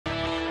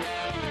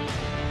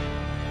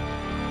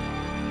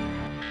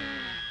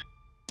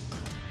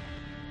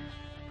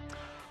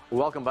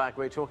Welcome back.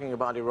 We're talking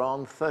about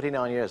Iran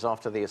 39 years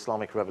after the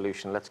Islamic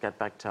Revolution. Let's get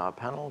back to our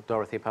panel.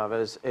 Dorothy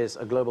Parvaz is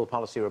a global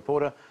policy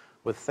reporter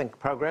with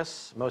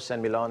ThinkProgress.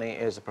 Mohsen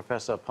Milani is a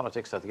professor of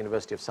politics at the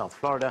University of South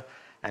Florida.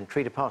 And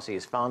Trita Parsi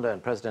is founder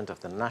and president of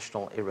the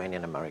National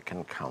Iranian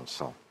American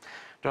Council.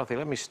 Dorothy,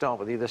 let me start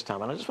with you this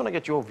time. And I just want to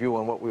get your view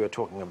on what we were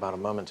talking about a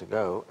moment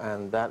ago,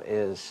 and that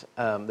is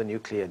the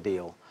nuclear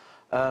deal.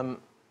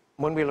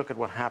 When we look at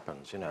what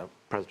happens, you know,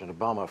 President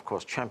Obama, of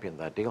course, championed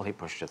that deal. He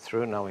pushed it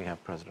through. Now we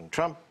have President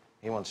Trump.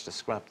 He wants to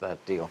scrap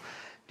that deal.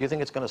 Do you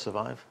think it's going to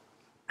survive?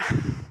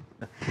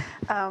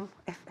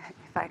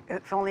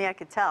 If only I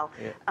could tell.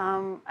 Yeah.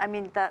 I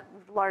mean, that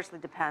largely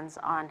depends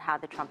on how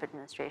the Trump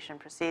administration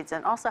proceeds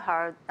and also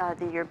how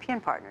the European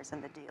partners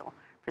in the deal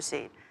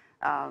proceed.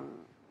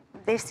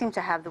 They seem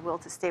to have the will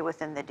to stay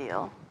within the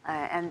deal,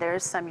 and there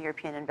is some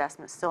European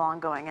investment still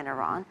ongoing in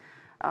Iran.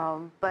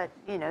 But,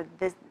 you know,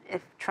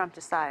 if Trump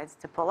decides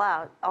to pull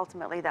out,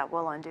 ultimately that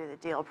will undo the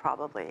deal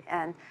probably.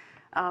 And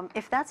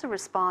if that's a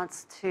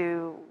response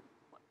to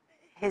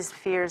his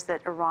fears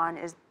that Iran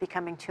is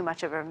becoming too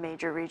much of a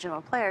major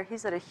regional player,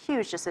 he's at a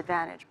huge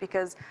disadvantage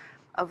because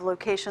of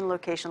location,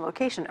 location,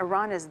 location.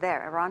 Iran is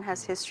there. Iran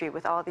has history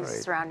with all these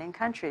surrounding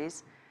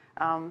countries,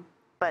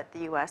 but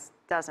the U.S.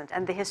 doesn't.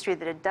 And the history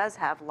that it does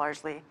have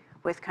largely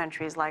with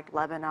countries like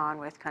Lebanon,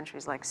 with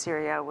countries like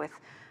Syria, with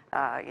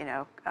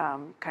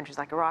countries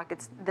like Iraq,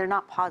 they're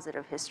not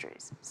positive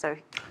histories. So.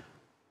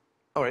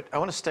 All right, I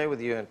want to stay with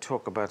you and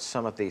talk about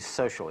some of these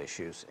social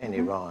issues in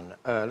Iran.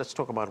 Let's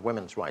talk about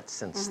women's rights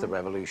since the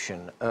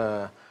revolution.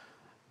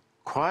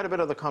 Quite a bit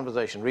of the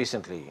conversation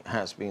recently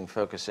has been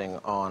focusing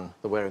on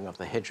the wearing of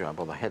the hijab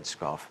or the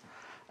headscarf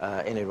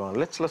in Iran.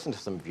 Let's listen to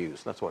some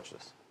views. Let's watch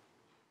this.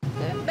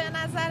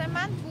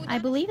 I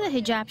believe the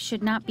hijab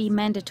should not be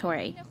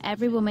mandatory.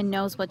 Every woman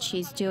knows what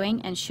she's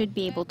doing and should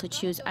be able to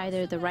choose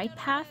either the right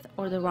path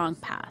or the wrong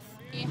path.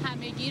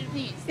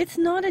 It's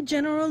not a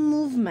general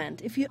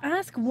movement. If you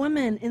ask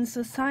women in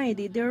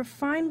society, they're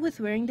fine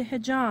with wearing the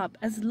hijab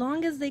as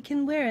long as they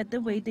can wear it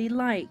the way they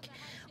like.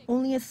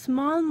 Only a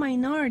small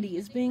minority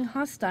is being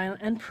hostile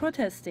and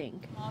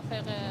protesting.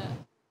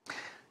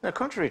 Now,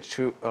 contrary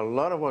to a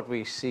lot of what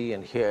we see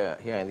and hear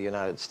here in the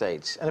United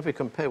States, and if we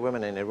compare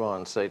women in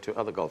Iran, say, to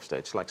other Gulf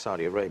states like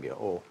Saudi Arabia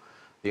or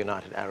the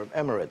United Arab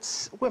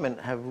Emirates, women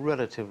have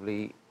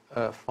relatively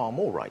far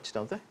more rights,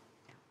 don't they?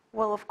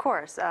 Well, of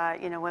course,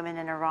 women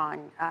in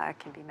Iran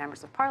can be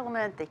members of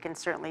parliament. They can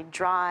certainly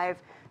drive,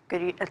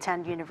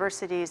 attend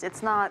universities.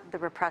 It's not the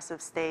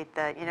repressive state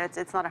that,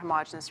 it's not a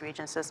homogenous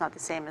region, so it's not the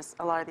same as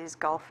a lot of these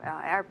Gulf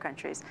Arab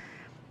countries.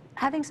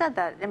 Having said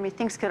that, I mean,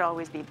 things could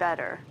always be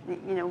better.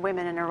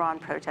 Women in Iran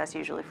protest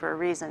usually for a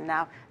reason.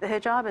 Now, the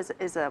hijab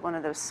is one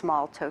of those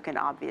small, token,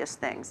 obvious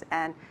things.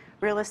 And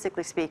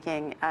realistically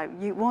speaking,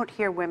 you won't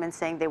hear women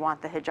saying they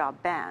want the hijab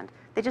banned.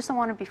 They just don't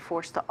want to be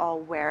forced to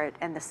all wear it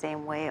in the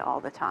same way all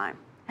the time.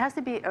 It has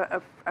to be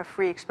a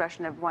free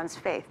expression of one's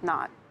faith,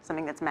 not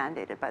something that's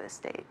mandated by the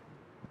state.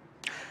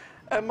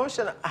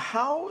 Mohsen,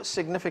 how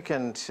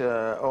significant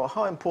or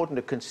how important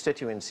a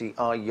constituency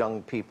are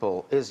young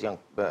people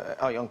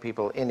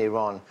in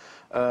Iran?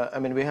 I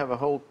mean, we have a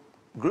whole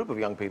group of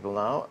young people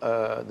now,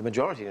 the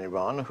majority in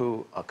Iran,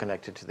 who are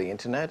connected to the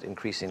internet,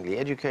 increasingly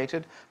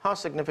educated. How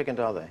significant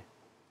are they?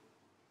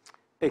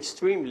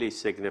 Extremely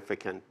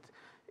significant.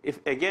 If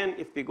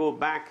we go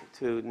back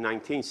to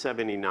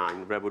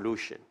 1979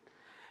 revolution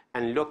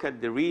and look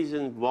at the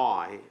reason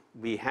why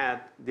we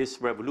had this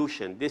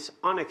revolution, this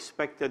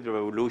unexpected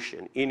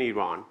revolution in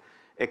Iran,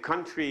 a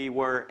country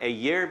where a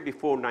year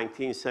before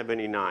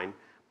 1979,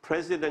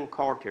 President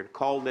Carter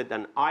called it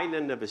an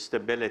island of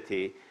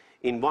stability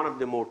in one of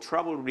the more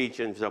troubled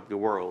regions of the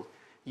world,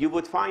 you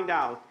would find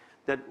out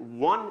that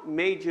one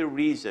major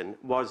reason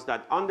was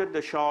that under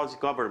the Shah's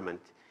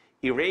government,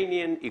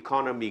 Iranian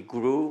economy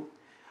grew.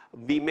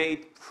 We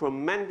made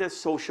tremendous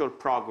social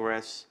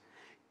progress.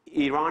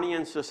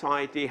 Iranian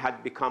society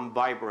had become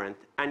vibrant,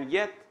 and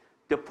yet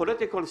the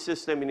political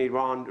system in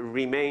Iran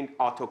remained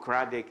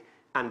autocratic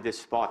and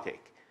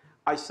despotic.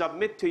 I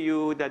submit to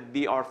you that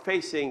we are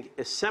facing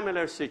a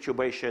similar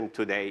situation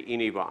today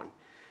in Iran.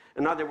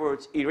 In other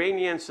words,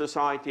 Iranian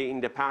society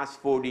in the past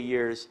 40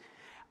 years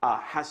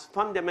has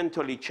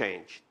fundamentally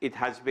changed. It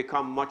has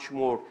become much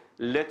more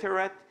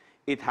literate.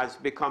 It has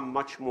become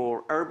much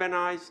more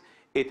urbanized.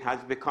 It has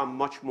become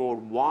much more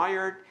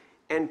wired,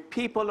 and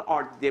people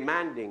are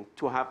demanding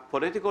to have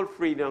political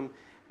freedom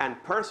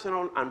and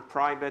personal and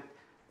private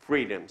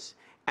freedoms.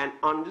 And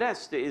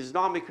unless the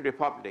Islamic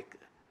Republic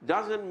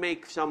doesn't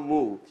make some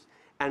moves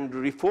and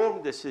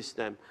reform the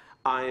system,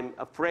 I'm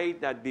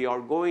afraid that we are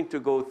going to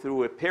go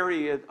through a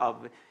period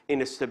of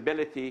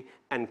instability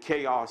and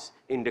chaos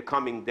in the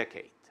coming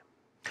decade.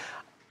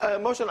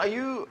 Mohsen, are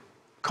you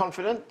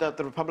confident that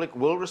the Republic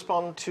will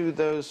respond to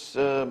those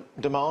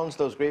demands,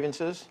 those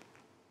grievances?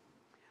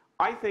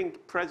 I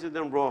think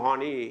President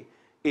Rouhani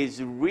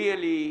is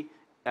really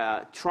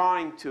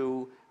trying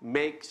to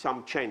make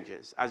some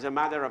changes. As a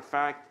matter of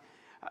fact,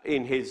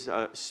 in his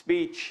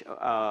speech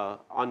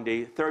on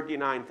the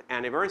 39th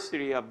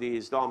anniversary of the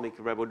Islamic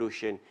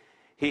Revolution,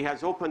 he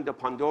has opened the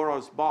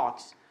Pandora's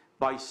box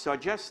by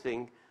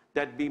suggesting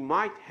that we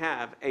might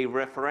have a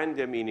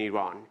referendum in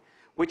Iran,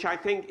 which I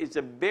think is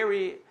a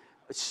very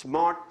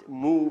smart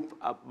move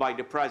by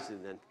the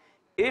president.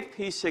 If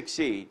he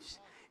succeeds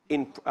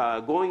in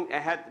going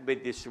ahead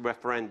with this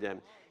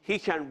referendum, he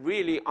can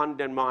really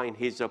undermine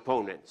his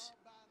opponents.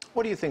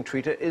 What do you think,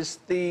 Trita? Is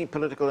the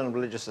political and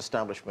religious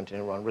establishment in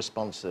Iran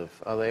responsive?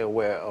 Are they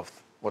aware of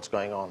what's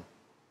going on?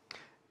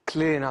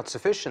 Clearly not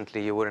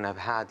sufficiently. You wouldn't have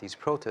had these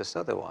protests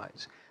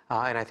otherwise.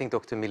 And I think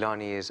Dr.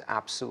 Milani is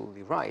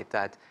absolutely right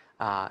that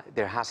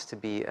there has to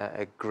be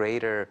a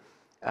greater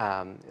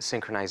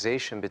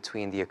synchronization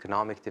between the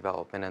economic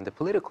development and the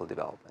political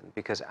development,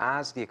 because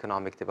as the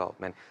economic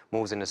development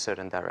moves in a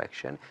certain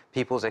direction,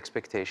 people's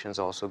expectations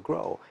also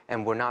grow,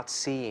 and we're not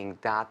seeing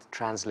that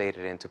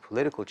translated into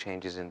political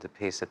changes in the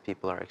pace that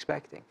people are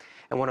expecting.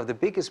 And one of the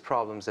biggest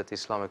problems that the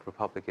Islamic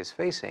Republic is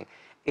facing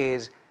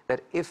is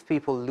that if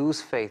people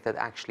lose faith that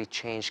actually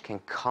change can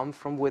come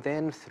from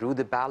within, through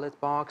the ballot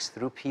box,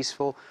 through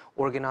peaceful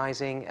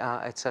organizing,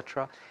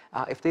 etc.,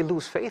 if they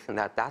lose faith in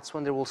that, that's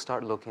when they will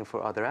start looking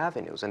for other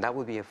avenues. And that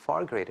would be a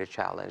far greater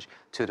challenge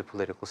to the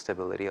political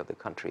stability of the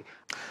country.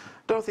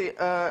 Dorothy,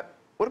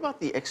 what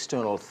about the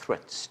external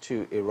threats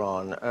to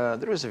Iran?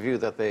 There is a view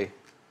that the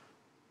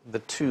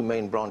two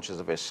main branches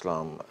of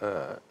Islam,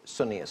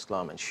 Sunni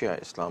Islam and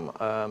Shia Islam,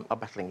 are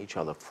battling each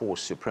other for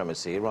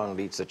supremacy. Iran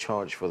leads the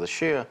charge for the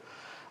Shia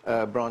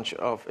branch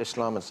of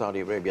Islam, and Saudi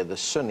Arabia the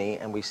Sunni,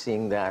 and we're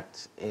seeing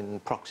that in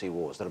proxy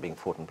wars that are being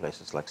fought in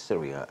places like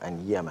Syria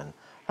and Yemen.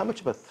 How much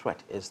of a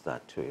threat is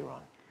that to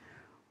Iran?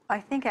 I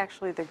think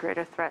actually the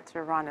greater threat to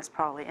Iran is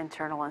probably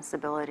internal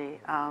instability,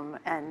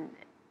 and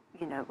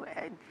you know,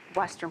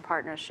 Western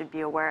partners should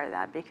be aware of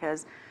that,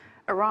 because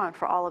Iran,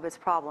 for all of its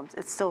problems,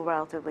 it's still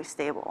relatively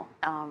stable.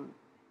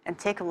 And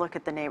take a look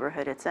at the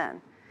neighborhood it's in.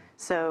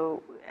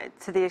 So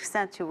to the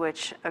extent to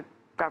which a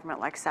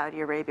government like Saudi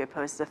Arabia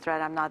poses a threat,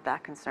 I'm not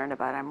that concerned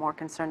about it. I'm more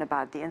concerned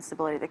about the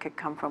instability that could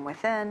come from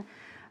within,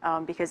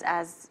 because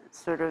as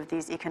sort of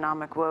these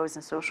economic woes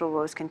and social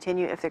woes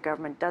continue, if the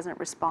government doesn't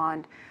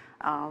respond,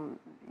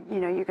 you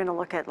know, you're going to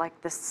look at like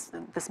this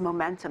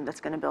momentum that's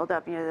going to build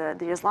up. You know,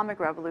 the Islamic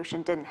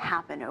Revolution didn't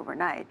happen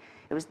overnight.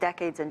 It was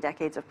decades and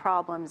decades of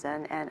problems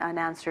and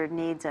unanswered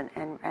needs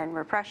and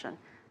repression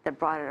that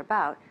brought it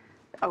about.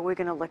 Are we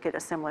going to look at a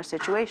similar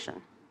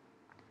situation?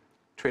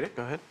 Trita,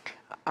 go ahead.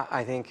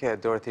 I think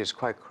Dorothy is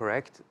quite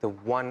correct. The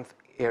one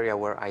area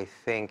where I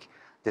think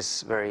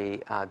this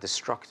very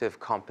destructive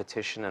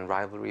competition and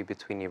rivalry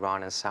between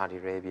Iran and Saudi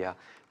Arabia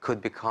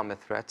could become a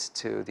threat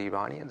to the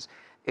Iranians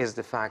is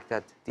the fact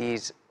that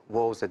these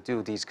woes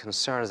these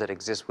concerns that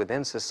exist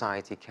within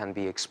society can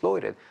be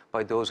exploited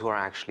by those who are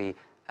actually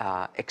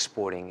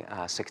exporting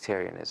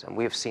sectarianism.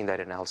 We have seen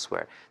that in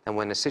elsewhere. And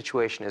when the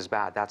situation is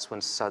bad, that's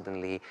when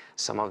suddenly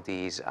some of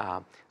these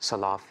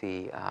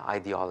Salafi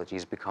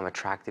ideologies become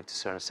attractive to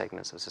certain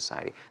segments of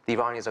society. The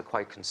Iranians are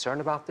quite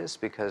concerned about this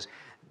because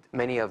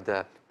many of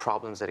the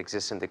problems that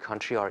exist in the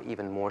country are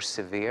even more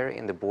severe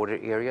in the border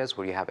areas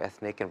where you have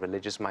ethnic and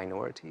religious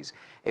minorities.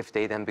 If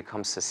they then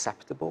become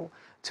susceptible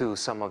to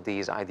some of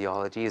these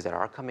ideologies that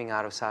are coming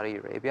out of Saudi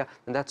Arabia,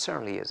 then that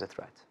certainly is a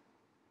threat.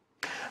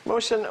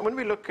 Mohsen, when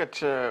we look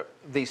at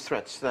these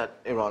threats that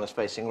Iran is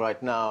facing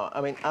right now, I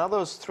mean, are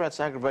those threats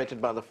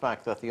aggravated by the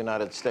fact that the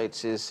United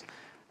States is,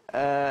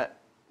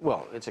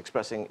 well,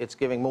 it's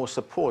giving more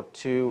support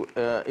to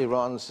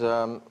Iran's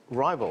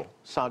rival,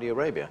 Saudi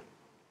Arabia?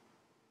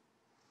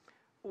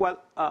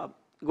 Well,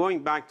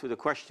 going back to the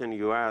question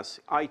you asked,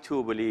 I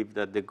too believe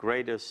that the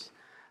greatest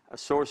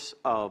source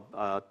of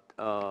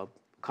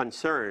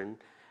concern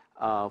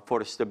for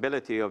the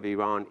stability of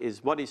Iran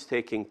is what is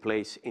taking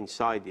place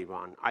inside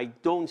Iran. I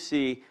don't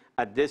see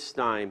at this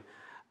time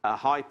a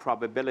high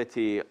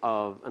probability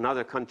of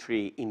another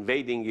country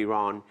invading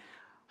Iran.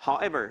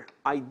 However,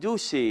 I do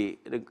see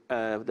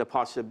the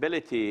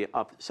possibility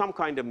of some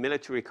kind of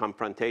military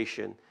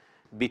confrontation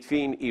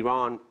between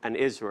Iran and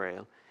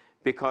Israel,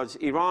 because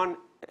Iran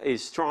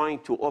is trying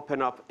to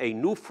open up a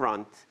new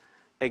front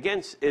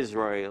against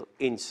Israel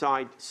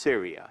inside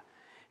Syria.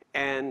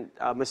 And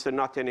Mr.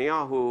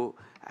 Netanyahu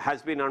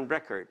has been on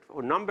record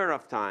a number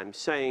of times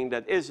saying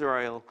that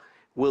Israel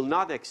will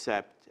not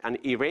accept an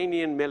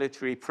Iranian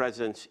military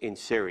presence in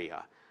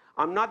Syria.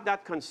 I'm not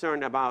that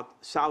concerned about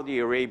Saudi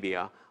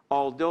Arabia,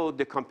 although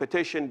the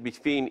competition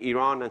between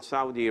Iran and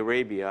Saudi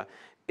Arabia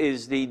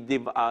is the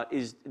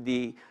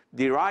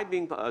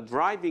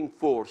driving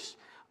force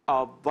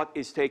of what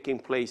is taking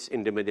place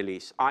in the Middle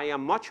East. I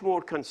am much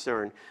more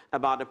concerned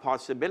about the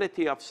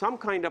possibility of some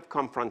kind of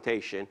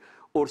confrontation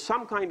or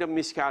some kind of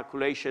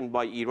miscalculation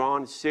by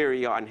Iran,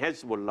 Syria, and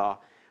Hezbollah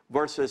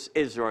versus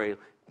Israel.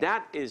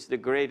 That is the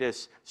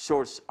greatest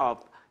source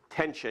of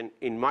tension,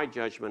 in my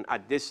judgment,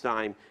 at this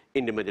time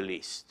in the Middle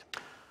East.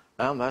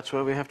 And that's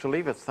where we have to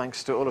leave it.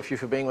 Thanks to all of you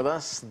for being with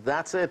us.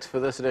 That's it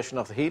for this edition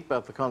of The Heat,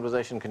 but the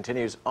conversation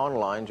continues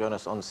online. Join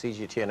us on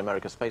CGTN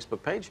America's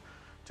Facebook page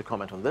to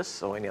comment on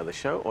this or any other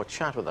show, or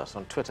chat with us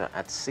on Twitter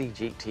at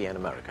CGTN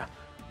America.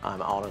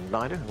 I'm Arlen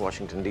Naider in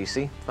Washington,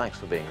 D.C. Thanks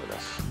for being with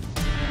us.